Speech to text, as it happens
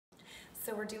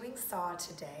So we're doing saw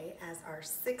today as our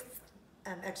sixth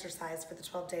exercise for the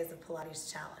 12 days of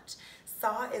Pilates challenge.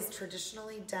 Saw is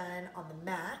traditionally done on the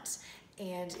mat,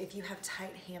 and if you have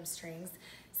tight hamstrings,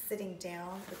 sitting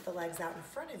down with the legs out in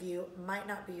front of you might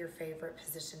not be your favorite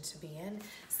position to be in.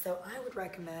 So I would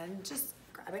recommend just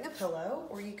grabbing a pillow,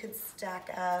 or you could stack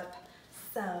up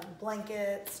some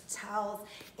blankets, towels,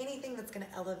 anything that's going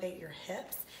to elevate your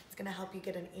hips. It's going to help you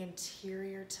get an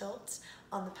anterior tilt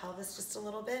on the pelvis just a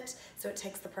little bit, so it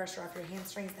takes the pressure off your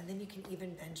hamstrings, and then you can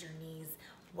even bend your knees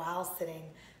while sitting,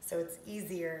 so it's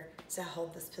easier to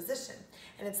hold this position.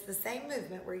 And it's the same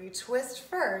movement where you twist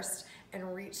first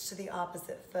and reach to the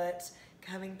opposite foot,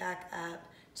 coming back up,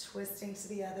 twisting to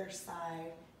the other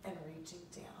side, and reaching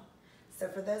down. So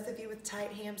for those of you with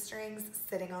tight hamstrings,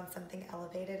 sitting on something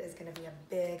elevated is going to be a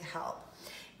big help.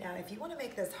 Now, if you want to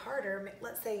make this harder,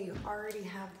 let's say you already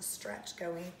have the stretch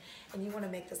going and you want to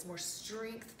make this more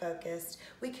strength focused,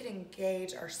 we could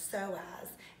engage our psoas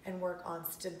and work on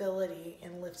stability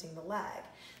in lifting the leg.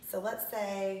 So let's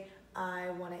say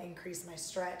I want to increase my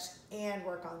stretch and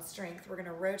work on strength. We're going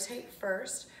to rotate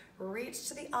first, reach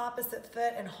to the opposite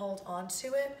foot and hold onto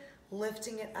it,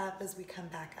 lifting it up as we come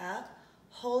back up,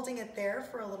 holding it there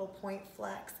for a little point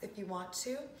flex if you want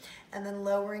to, and then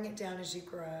lowering it down as you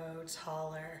grow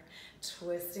taller.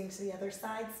 Twisting to the other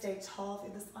side, stay tall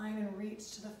through the spine and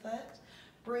reach to the foot.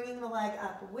 Bringing the leg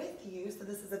up with you, so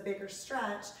this is a bigger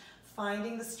stretch,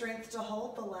 finding the strength to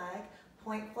hold the leg,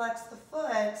 point flex the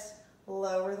foot,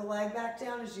 lower the leg back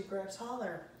down as you grow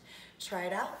taller. Try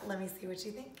it out, let me see what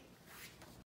you think.